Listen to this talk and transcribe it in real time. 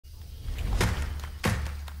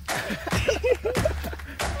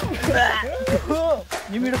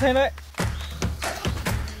यो मिठो छैन है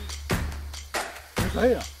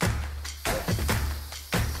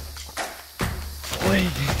ओइ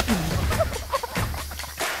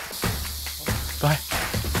बाय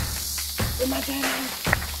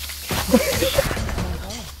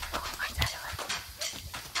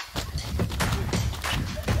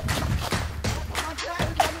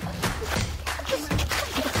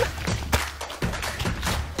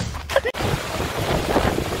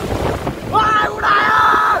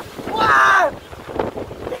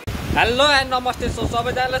हेलो एन्ड नमस्ते। सो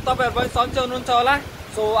सबैजनालाई तपाईँहरू पनि सन्चै हुनुहुन्छ होला।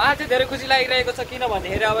 सो आज चाहिँ धेरै खुसी लागिरहेको छ किन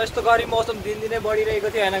भन्दाखेरि अब यस्तो गरी मौसम दिनदिनै बढिरहेको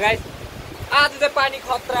थियो होइन गाइस। आज चाहिँ पानी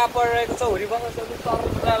खतरा परिरहेको छ, हुरी बसाल्छ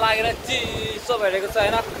तर लागेर चिसो भइरहेको छ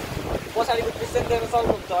होइन। पछाडिको दृश्य देख्न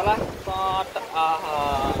सक्नुहुन्छ होला।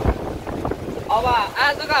 अब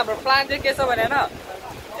आजको हाम्रो प्लान चाहिँ के छ भने होइन,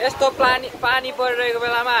 यस्तो पानी परिरहेको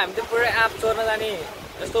बेलामा हामी चाहिँ पुरै आँप चोर्न जाने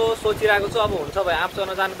यस्तो सोचिरहेको छु। अब हुन्छ भए आँप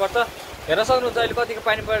चोर्न जानुपर्छ। हेर्न सक्नुहुन्छ अहिले कतिको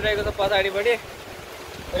पानी परिरहेको छ पछाडिपट्टि,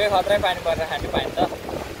 पुरै खतरै पानी परेर खाने पानी त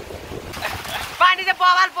पानी चाहिँ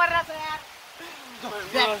बवाल परिरहेछ यार।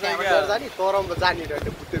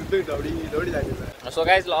 सो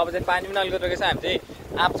गाइस ल अब चाहिँ पानी पनि अलिकति रहेछ, हामी चाहिँ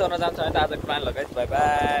आँप चर्न जान्छौँ है त आजको प्लान लगाइ बाई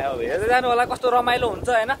बाई। अब हेर्दै जानु होला कस्तो रमाइलो हुन्छ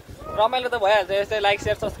होइन। रमाइलो त भइहाल्छ, यस्तै लाइक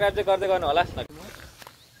सेयर सब्सक्राइब चाहिँ गर्दै गर्नु होला।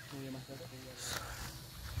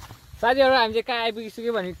 साथीहरू हामी चाहिँ कहाँ आइपुगिसक्यो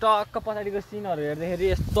भने टक्क पछाडिको सिनहरू हेर्दाखेरि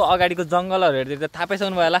यस्तो अगाडिको जङ्गलहरू हेर्दाखेरि त थाहा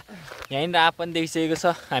पाइसक्नु भयो होला। यहाँनिर आँप पनि देखिसकेको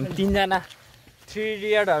छ। हामी तिनजना 3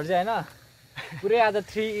 इडियटहरू चाहिँ होइन पुरै आज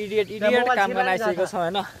 3 इडियट काम गर्न आइसकेको छ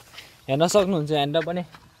होइन। हेर्न सक्नुहुन्छ यहाँनिर पनि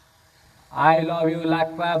I love you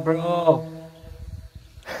Lakpa bro.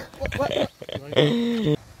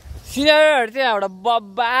 सिनरीहरू चाहिँ एउटा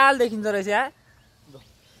बब्बाल देखिन्छ रहेछ यार।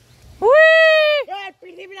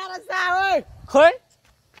 खोइ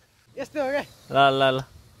यस्तो हो क्या। ल ल ल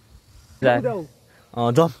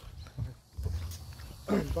जम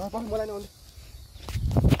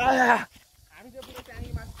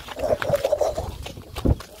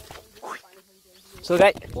सो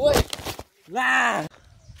गाई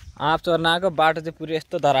आँप चर्न आएको बाटो चाहिँ पुरै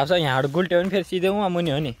यस्तो धराब छ। यहाँबाट गुल्ट्यो भने फेरि सिधै उहाँ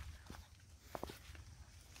मुनि हो नि।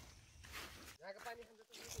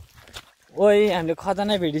 ओइ हामीले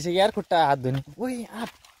खजाना भेटिसक्यो यार, खुट्टा हात धुने। ओइ आँप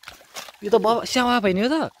यो त बाबा स्यावा भयो नि हो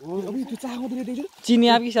त। चिनी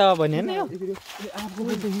आँप कि स्यावा भयो नि होइन।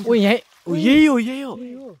 ओ यही हो यही हो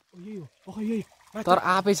तर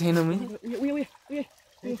आँपै छैन मैले।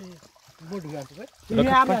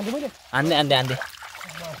 हान्दै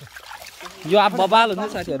यो आँप बब्बाल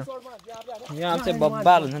हुन्छ साथीहरू। यो आँप चाहिँ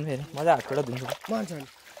बब्बाल हुन्छ नि फेरि मजा हात खुट्टा धुन्छ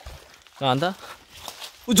अन्त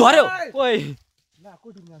ऊ झऱ्यो। ओइ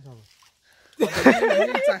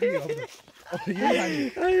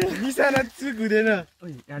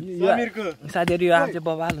साथीहरू यो आँप चाहिँ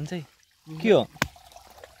बब्बाल हुन्छ है। के हो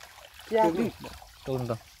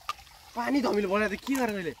पानी धमिलो बनाएर त के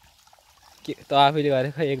गरेँ मैले? के त आफैले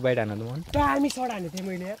गरेँ खै एक बाइट हान्नु त मन हामी सड हानेको थिएँ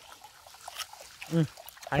मैले यार।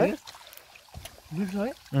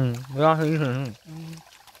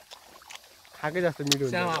 खाएकै जस्तो मिठो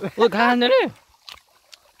हुन्छ। खान्छ नि।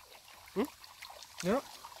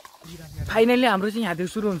 फाइनली हाम्रो चाहिँ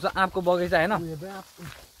यहाँदेखि सुरु हुन्छ आँपको बगैँचा होइन।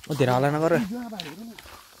 धेरै हल्ला नगर।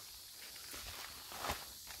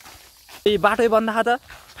 ए बाटै बन्द खा त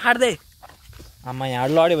फाट्दै आमा यहाँ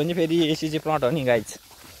लड्यो भने फेरि एसिजी प्लट हो नि गाइज।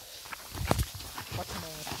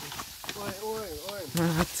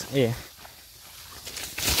 ए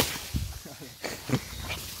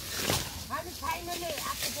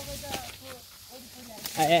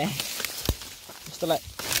यस्तोलाई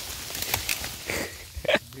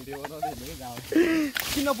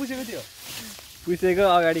किन पुसेको थियो? पुसेको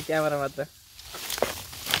अगाडि क्यामेरामा त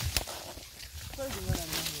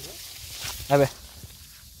अब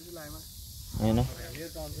होइन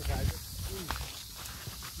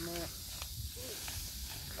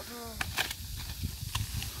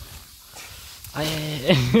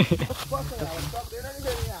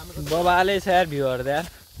बबाले छ यार भ्यूहरू त यार।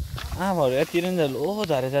 आँपहरू यतिर नि लो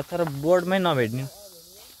झरेछ तर बोर्डमै नभेट्ने।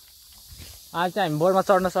 आज चाहिँ हामी बोर्डमा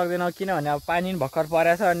चढ्न सक्दैनौँ किनभने अब पानी पनि भर्खर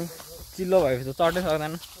परेको छ अनि चिल्लो भएपछि चढ्नै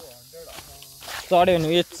सक्दैन। चढ्यो भने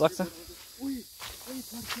उयो सक्छ।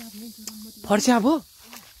 फर्सी आँप हो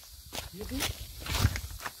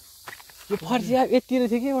यो। फर्सी आँप यतिर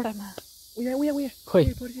थियो कि एउटामा। खोइ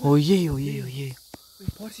हो यही हो यही हो यही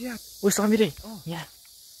ओ समीरै यहाँ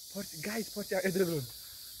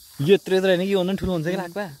यो यत्रो यत्रो होइन कि भन्दा ठुलो हुन्छ कि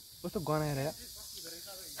लाग्दा कस्तो गनाएर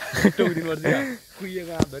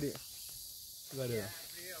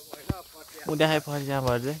उता फर्सी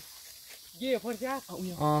आँपहरू चाहिँ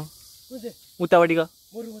उतापट्टिको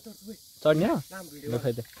चढ्ने हो ल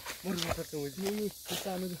खै त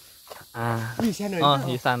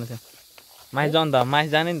यो सानो छ माथि जाउँ त माथि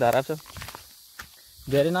जाने नि धरा छ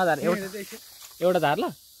धेरै नधार एउटा धार ल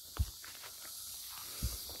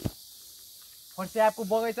फर्स्यापको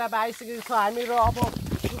बगैँचामा आइसकेको छ हामीहरू अब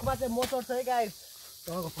रुखमा चाहिँ मोटर छ है गाइस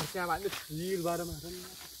तलको फर्स्याप हामीले फिर बारेमा छ नि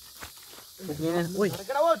ओइ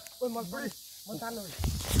म तान्नु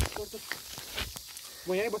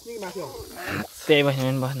म यही बस्ने कि माथि हो त्यही बस्ने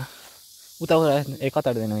पनि बस्न उता ए कता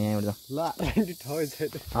हुँदैन यहाँबाट जाउँ ल ठाउँ छ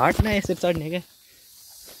हट न यसरी चढ्ने क्या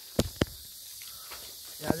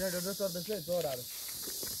चढ्दैछ चोरहरू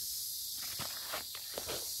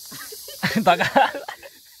धगा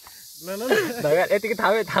धगा यतिकै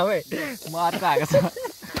थामै म अर्को आएको छ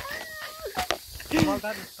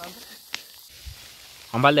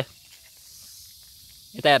हम्बाल दे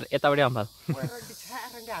यता हेर यतापट्टि हम्बाल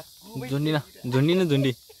झुन्डी न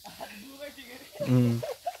झुन्डी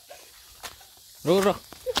रो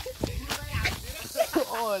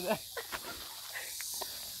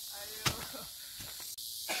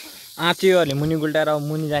आँचियोहरूले मुनि गुल्टाएर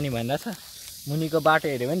मुनि जाने भनिरहेछ मुनिको बाटो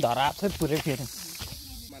हेऱ्यो भने धराप छ पुरै फेरि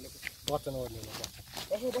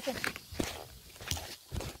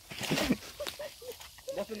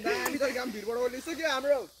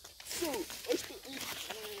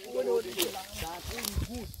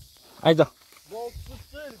आइज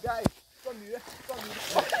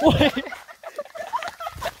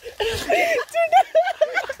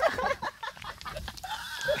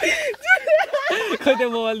खै त्यो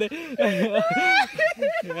मोबाइल दे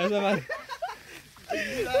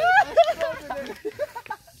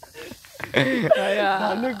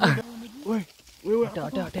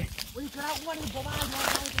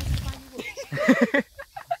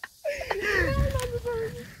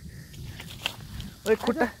ओइ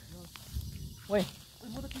खुट्टा ओइ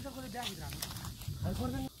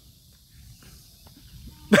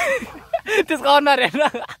त्यसको अनुहार हेर्न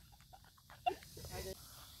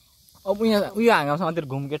अब उयो हाँगाउँछ मात्रै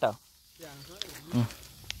घुम केटा हो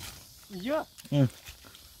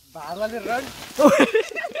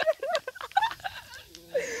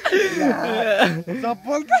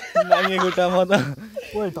नाङ्गे खुट्टा म त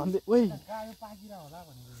ओइ धन्दै ओइ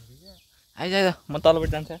आइज म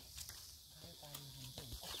तलपट्टि जान्छ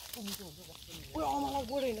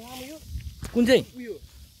कुन चाहिँ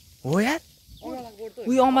हो यार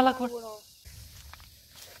उयो अमलाकोट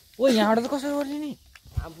ओ यहाँबाट त कसरी ओर्ने नि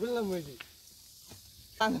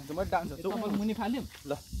मुनि फाल्यौँ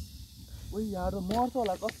ल ओ यार मर्छ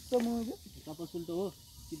होला कस्तो मुनि चप्पल सुल्टो हो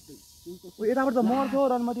यताबाट त मर्छ हो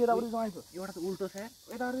रनमती यताबाट जान्छ एउटा त उल्टो छ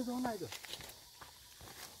यताबाट जाउँ आइज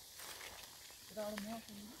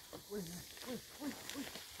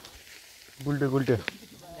गुल्टे गुल्टे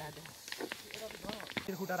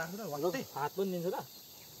खुट्टा राख्नु त हात पनि दिन्छ त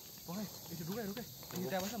रुकै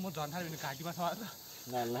त्यहाँ म झन्ठार घाँटीमा छ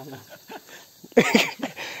ल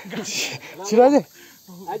छिराजे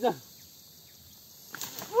आइज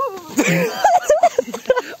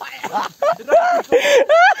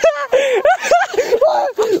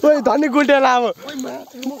ओइ धनी गुल्टेला अब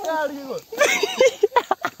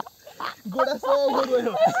गोडा सो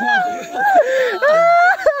गयो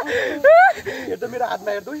हेर्दा मेरो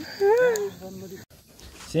हातमा हेर्दै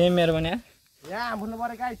सेम मेरो पनि यहाँ भुल्नु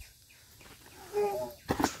पर्यो गाइस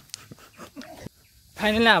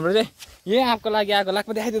फाइनली हाम्रो चाहिँ यही आपको लागि आएको लाग्छ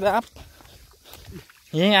देखाइदिँदा आप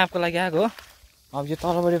यही आपको लागि आएको हो अब यो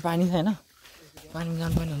तलबाट पानी छैन पानीमा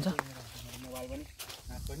जानुपर्ने हुन्छ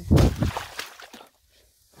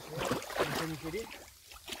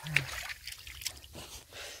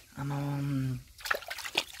आमा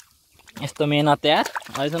यस्तो मेहनत यार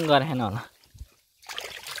अहिलेसम्म गरेन होला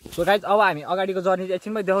सो गाइज अब हामी अगाडिको जर्नी चाहिँ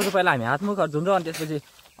एकछिनमै देखाउँछु पहिला हामी हातमुखहरू धुन्छौँ अनि त्यसपछि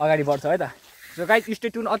अगाडि बढ्छ है त सो गाइज स्टे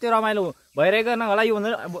ट्युन अति रमाइलो भइरहेको न होला यो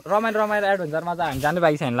भन्दा रमाइलो एडभेन्चरमा चाहिँ हामी जानु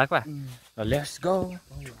बाँकी छैन लाग्छ लेट्स गो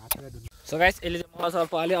सो गाइज यसले चाहिँ मलाई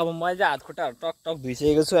सर्फ हाल्यो अब मैले चाहिँ हात खुट्टाहरू टक टक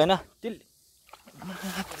धुइसकेको छु होइन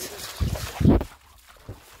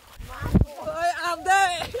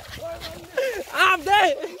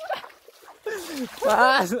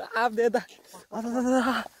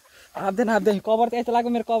आप्दैन कभर त यस्तो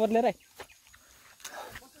लाग्यो मेरो कभर लिएर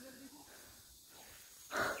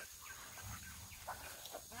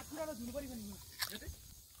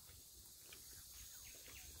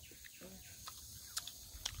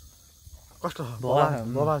कस्तो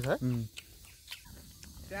बबा छ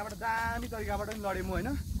त्यहाँबाट दामी तरिकाबाट पनि लडेँ म होइन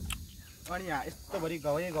अनि यहाँ यस्तो भरि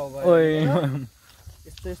गाउँ भयो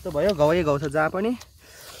यस्तो भयो गाउँ छ जहाँ पनि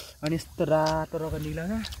अनि यस्तो रातो रक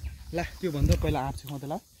निक्लाउँछ ला त्यो भन्दा पहिला आँप छ म त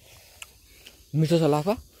ल मिठो छ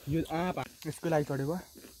लाफा यो आँप यसको लागि चढेको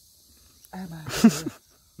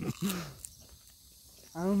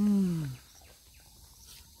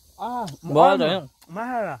बहुत है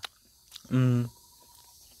मारा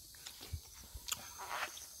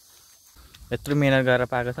यत्रो मेहनत गरेर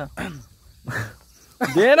पाएको छ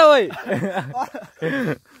दिएन भाइ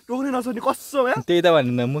टोक्ने नसक्ने कसो भयो त्यही त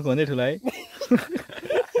भन्नु मुख भन्दै ठुलो है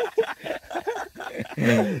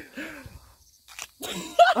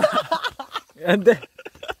अन्त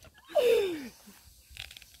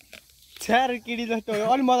छ्यार किडी जस्तो हो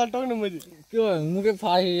अलि मजा टोक्नु मैले त्यो मुखै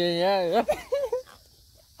फाइयो यहाँ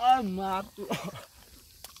मार्छु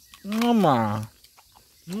आमा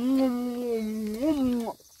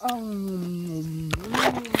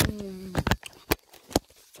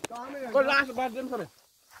लास्ट बार देन सर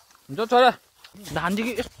जो छोरा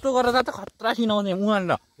धानदेखि यस्तो गरेर त खतरा सिनाउने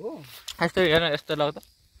उहाँले यस्तो हेर यस्तो लाग्छ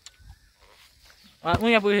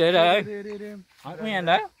उहाँ पुगेर हेर है उहाँ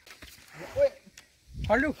है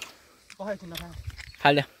हल्लु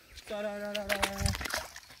खाल्यो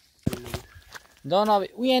जाउँ न अब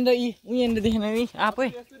उहाँ देखेन नि आफै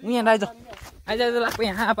उहाँ आइज आइज लाग्छ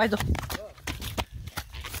यहाँ आप आइज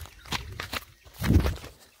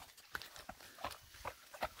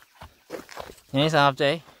यहीँ छ आप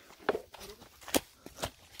चाहिँ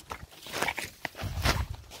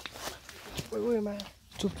है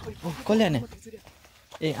चुप कसले हाने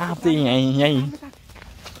ए आप चाहिँ यहीँ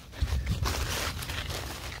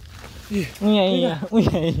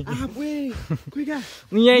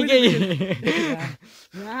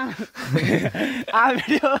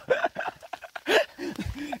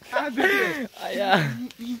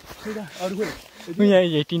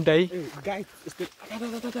तिनटा है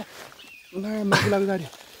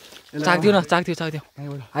चाख्दियो न चाख्दियो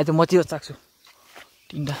आइज म चाहिँ चाख्छु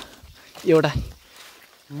तिनटा एउटा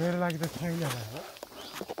मेरो लागि त छैन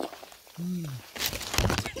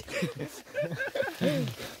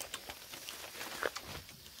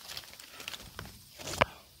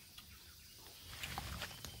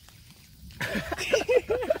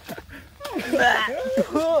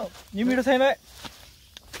यो मिठो छैन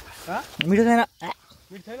मिठो छैन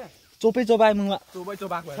चोपै चोपाए मुखमा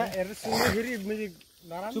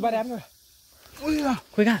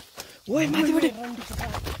खोइ कहाँ ओइ माथिपट्टि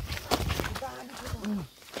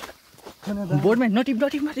बोर्डमा नटिप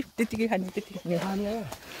त्यतिकै खाने त्यतिकै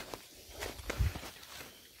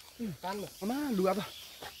लुगा त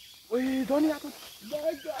ओइ धनी आएको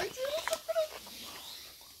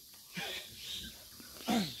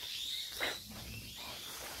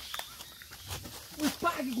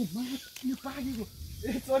पाकेको ए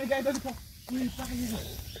चोरी गाई त पाकेको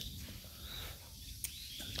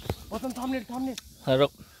बटन थम्ने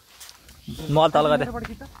रोक मल तल गरे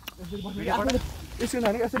यसरी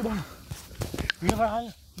नानी यसरी भयो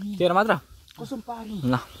तेरो मात्र कसम पार्नु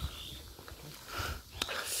ल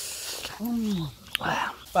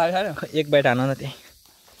पार्यो एक बाइट हान न त्यही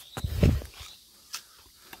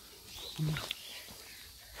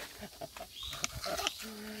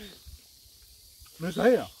मेरो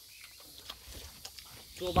है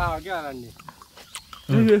त्यो बाबा क्या रान्ने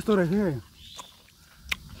यस्तो रहेछ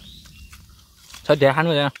छ धेरै खानु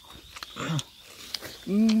हुँदैन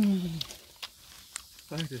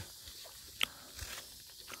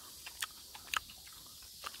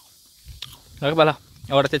ल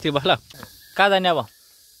एउटा त्यति भयो ल कहाँ जाने अब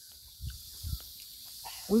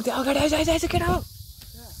उसले त्यो अगाडि आइज केटा हो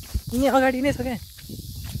यहीँ अगाडि नै छ क्या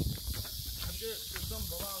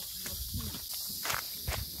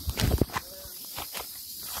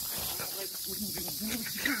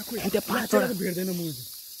त्यहाँ पाँचवटा भेट्दैन म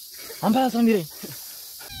हम्पा समीरै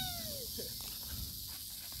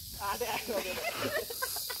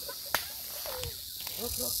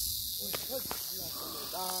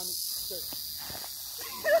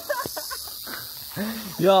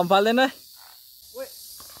यो हम्पाल्दैन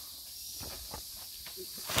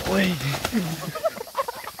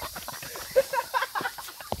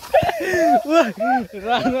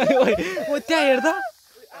त्यहाँ हेर्दा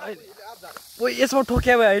यसमा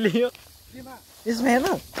ठोक्या भयो अहिले यो यसमा हेर्न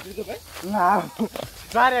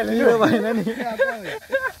भएन नि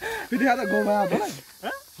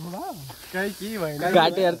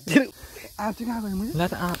घाटेहरू ल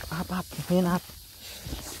त आप मेन आप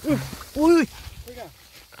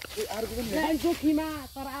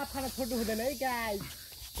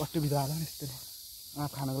कस्तो भित्र हाल यस्तो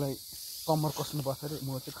आँप खानको लागि कम्मर कस्नु पर्छ अरे म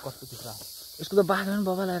चाहिँ कस्तो भित्र हाल यसको त बाख्रा पनि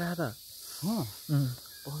बबा लगाएर त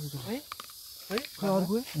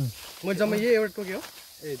म जम्मा यही एउटा टोक्यो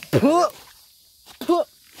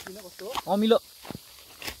अमिलो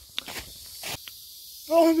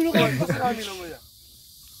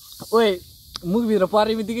ओए मुखभित्र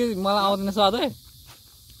परे बित्तिकै मलाई आउँदैन स्वाद है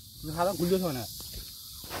खाँदा गुलियो छ भने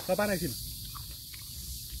तपाईँ एकछिन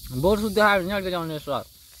बोर्सु देखायो भने अलिकति आउने सर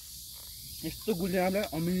यस्तो गुलियो हामीलाई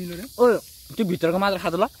अमिलो रे ओ त्यो भित्रको मात्र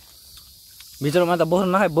खाँदा ल भित्रको मात्र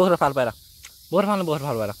बोक्नु नखाए बोक्र फाल पाएर बोक्र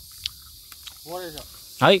फाल पाएर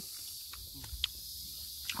है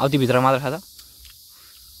अब त्यो भित्रको मात्र खाँदा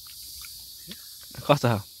कस्तो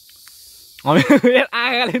छ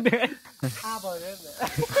आँखाले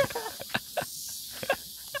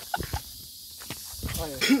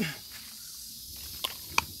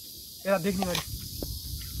यसलाई देख्ने गरी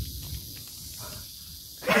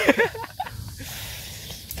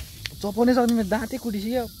चपाउनै सक्ने मेरो दाँतै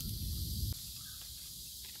कुटिसक्यो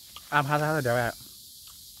खाँदा खाँदा ढेवा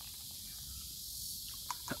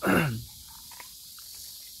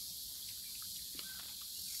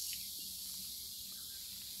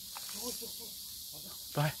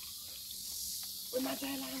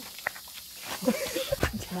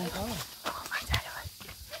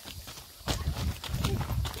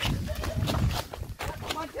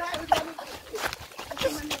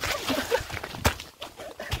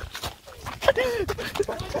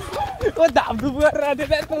ओ धामधुप गरेर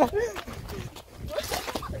त्यस्तो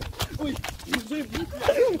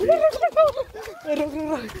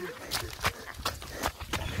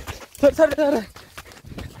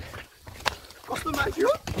कस्तो माथि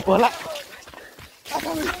हो होला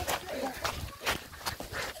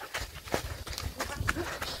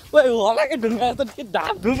ओइ होला के ढुङ्गा त के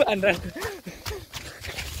धामधुप भनेर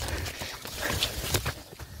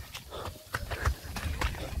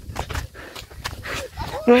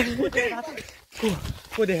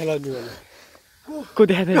को देखा लाग्ने वाला को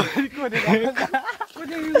देखा थियो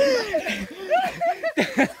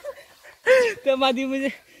त्यो माथि मुझे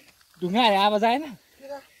ढुङ्गा हाने आवाज आएन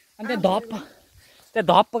अनि त्यहाँ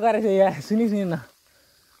धप्प गरेको थियो यहाँ सुनिन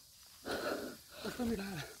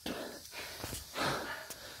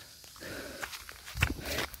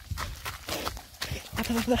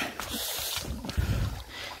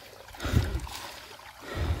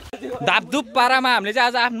धापधुप पारामा हामीले चाहिँ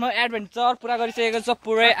आज आफ्नो एडभेन्चर पुरा गरिसकेको छ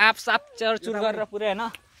पुरै आँप साप चुर गरेर पुरै होइन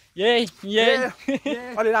यही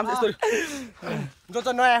अलि राम्रो स्टोरी जो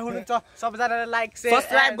चाहिँ नयाँ हुनुहुन्छ सबैजनाले लाइक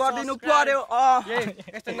सब्स्क्राइब गरिदिनु पर्यो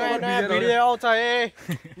यस्तो नयाँ नयाँ भिडियो आउँछ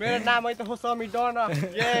मेरो नाम है त हो समी डन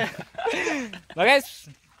गाइस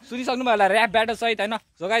सुनिसक्नु भयो होला ऱ्याप ब्याटल सहित होइन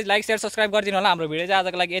so guys like share subscribe गरिदिनु होला हाम्रो भिडियो चाहिँ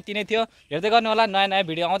आजको लागि यति नै थियो हेर्दै गर्नु होला नयाँ नयाँ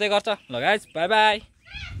भिडियो आउँदै गर्छ ल गाइस बाई बाई